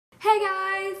Hey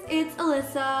guys, it's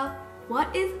Alyssa.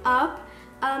 What is up?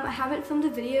 I haven't filmed a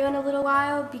video in a little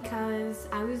while because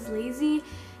I was lazy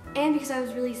and because I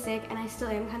was really sick, and I still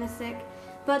am kind of sick.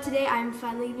 But today I'm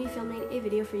finally going to be filming a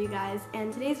video for you guys,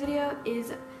 and today's video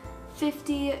is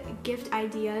 50 gift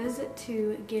ideas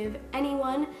to give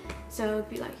anyone. So it could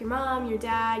be like your mom, your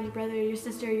dad, your brother, your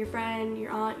sister, your friend,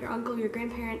 your aunt, your uncle, your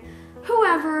grandparent,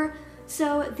 whoever.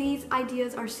 So these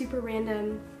ideas are super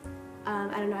random.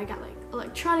 I don't know, I got like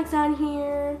electronics on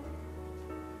here,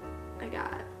 I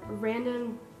got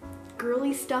random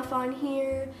girly stuff on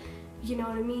here, you know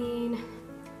what I mean?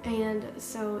 And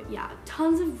so yeah,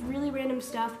 tons of really random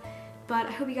stuff, but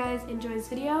I hope you guys enjoy this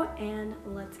video and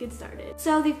let's get started.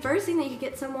 So the first thing that you could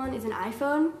get someone is an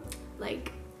iPhone.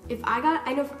 Like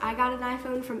I know if I got an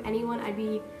iPhone from anyone, I'd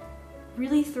be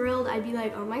really thrilled. I'd be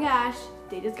like, oh my gosh,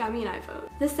 they just got me an iPhone.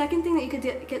 The second thing that you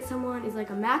could get someone is like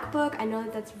a MacBook. I know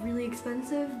that that's really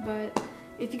expensive, but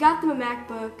if you got them a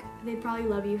MacBook, they'd probably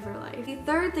love you for life. The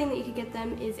third thing that you could get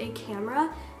them is a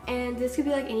camera, and this could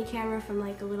be like any camera from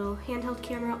like a little handheld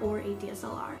camera or a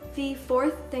DSLR. The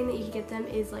fourth thing that you could get them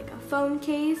is like a phone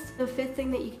case. The fifth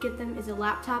thing that you could get them is a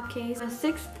laptop case. The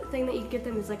sixth thing that you could get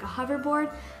them is like a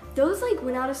hoverboard. Those like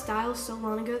went out of style so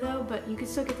long ago though, but you could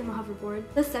still get them a hoverboard.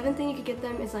 The seventh thing you could get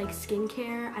them is like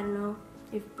skincare. I don't know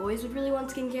if boys would really want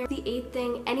skincare. The eighth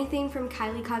thing, anything from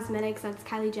Kylie Cosmetics, that's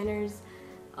Kylie Jenner's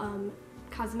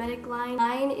cosmetic line.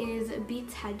 9 is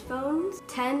Beats headphones.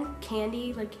 10,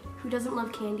 candy, like who doesn't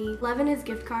love candy? 11 is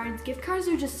gift cards. Gift cards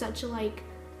are just such a like,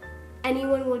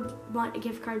 anyone would want a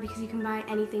gift card because you can buy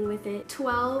anything with it.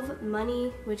 12,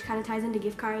 money, which kind of ties into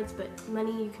gift cards, but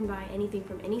money, you can buy anything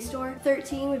from any store.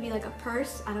 13 would be like a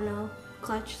purse, I don't know,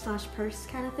 clutch/purse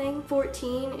kind of thing.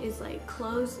 14 is like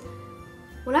clothes.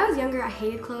 When I was younger, I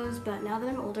hated clothes, but now that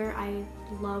I'm older, I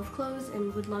love clothes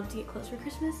and would love to get clothes for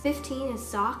Christmas. 15 is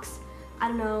socks. I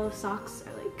don't know if socks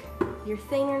are like your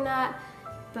thing or not,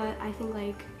 but I think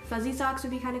like fuzzy socks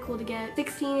would be kind of cool to get.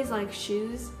 16 is like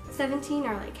shoes. 17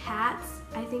 are like hats.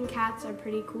 I think hats are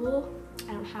pretty cool.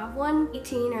 I don't have one.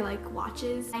 18 are like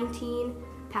watches. 19,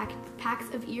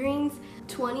 packs of earrings.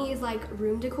 20 is like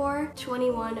room decor.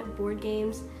 21, board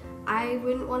games. I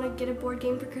wouldn't want to get a board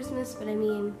game for Christmas, but I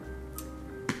mean,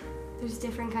 there's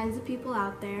different kinds of people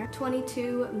out there.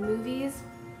 22, movies.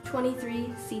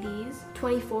 23, CDs.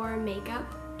 24, makeup.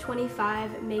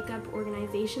 25, makeup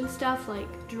organization stuff, like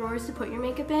drawers to put your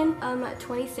makeup in.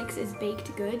 26 is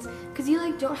baked goods, because you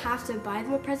like don't have to buy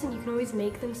them a present, you can always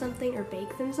make them something or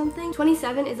bake them something.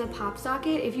 27 is a pop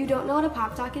socket. If you don't know what a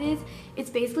pop socket is,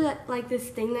 it's basically like this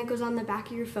thing that goes on the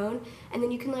back of your phone, and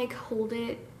then you can like hold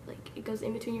it, like it goes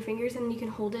in between your fingers, and then you can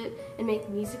hold it and make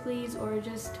musicallys, or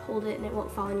just hold it and it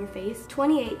won't fall on your face.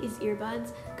 28 is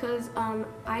earbuds, because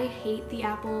I hate the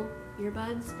Apple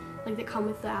earbuds like that come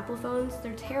with the Apple phones.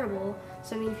 They're terrible.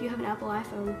 So I mean, if you have an Apple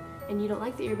iPhone and you don't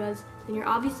like the earbuds, then you're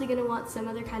obviously going to want some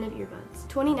other kind of earbuds.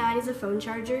 29 is a phone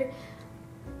charger.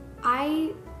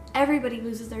 Everybody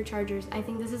loses their chargers. I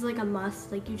think this is like a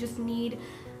must. Like you just need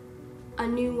a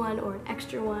new one or an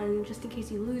extra one just in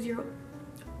case you lose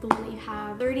the one that you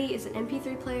have. 30 is an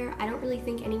MP3 player. I don't really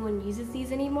think anyone uses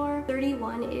these anymore.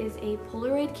 31 is a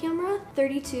Polaroid camera.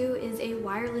 32 is a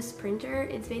wireless printer.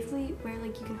 It's basically where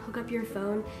like you can hook up your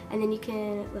phone and then you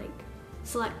can like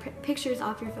select pictures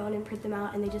off your phone and print them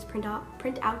out, and they just print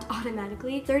out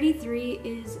automatically. 33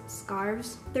 is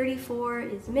scarves. 34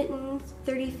 is mittens.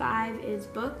 35 is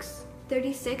books.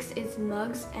 36 is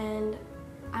mugs, and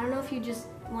I don't know if you just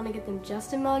want to get them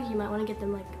just a mug. You might want to get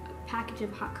them like package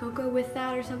of hot cocoa with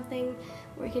that or something,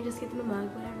 or you can just get them a mug,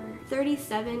 whatever.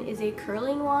 37 is a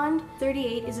curling wand.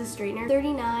 38 is a straightener.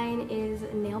 39 is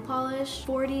nail polish.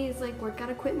 40 is like workout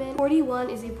equipment. 41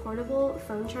 is a portable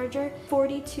phone charger.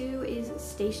 42 is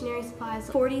stationery supplies.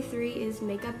 43 is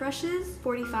makeup brushes.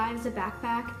 45 is a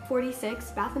backpack.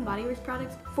 46, Bath and Body Works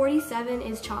products. 47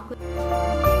 is chocolate.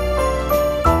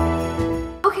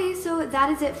 Okay, so that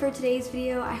is it for today's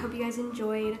video. I hope you guys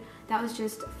enjoyed. That was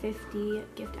just 50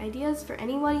 gift ideas for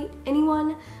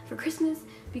anyone for Christmas,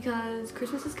 because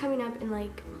Christmas is coming up in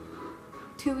like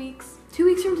 2 weeks. 2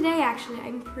 weeks from today, actually,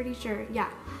 I'm pretty sure. Yeah,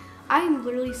 I'm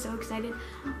literally so excited.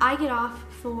 I get off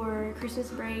for Christmas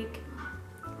break,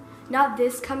 not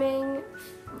this coming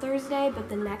Thursday, but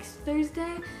the next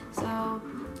Thursday. So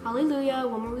hallelujah,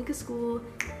 one more week of school,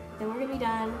 then we're gonna be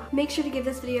done. Make sure to give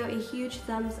this video a huge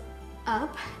thumbs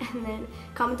up, and then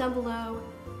comment down below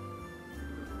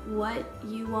what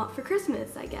you want for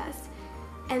Christmas, I guess.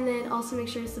 And then also make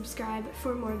sure to subscribe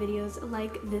for more videos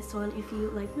like this one if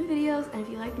you like my videos, and if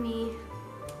you like me,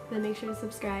 then make sure to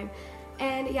subscribe.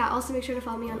 And yeah, also make sure to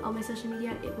follow me on all my social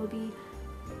media. It will be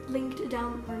linked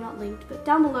down, or not linked, but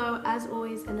down below as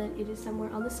always, and then it is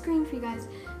somewhere on the screen for you guys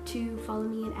to follow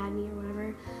me and add me or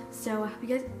whatever. So I hope you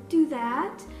guys do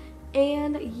that,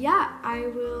 and yeah, I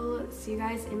will see you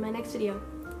guys in my next video.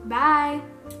 Bye!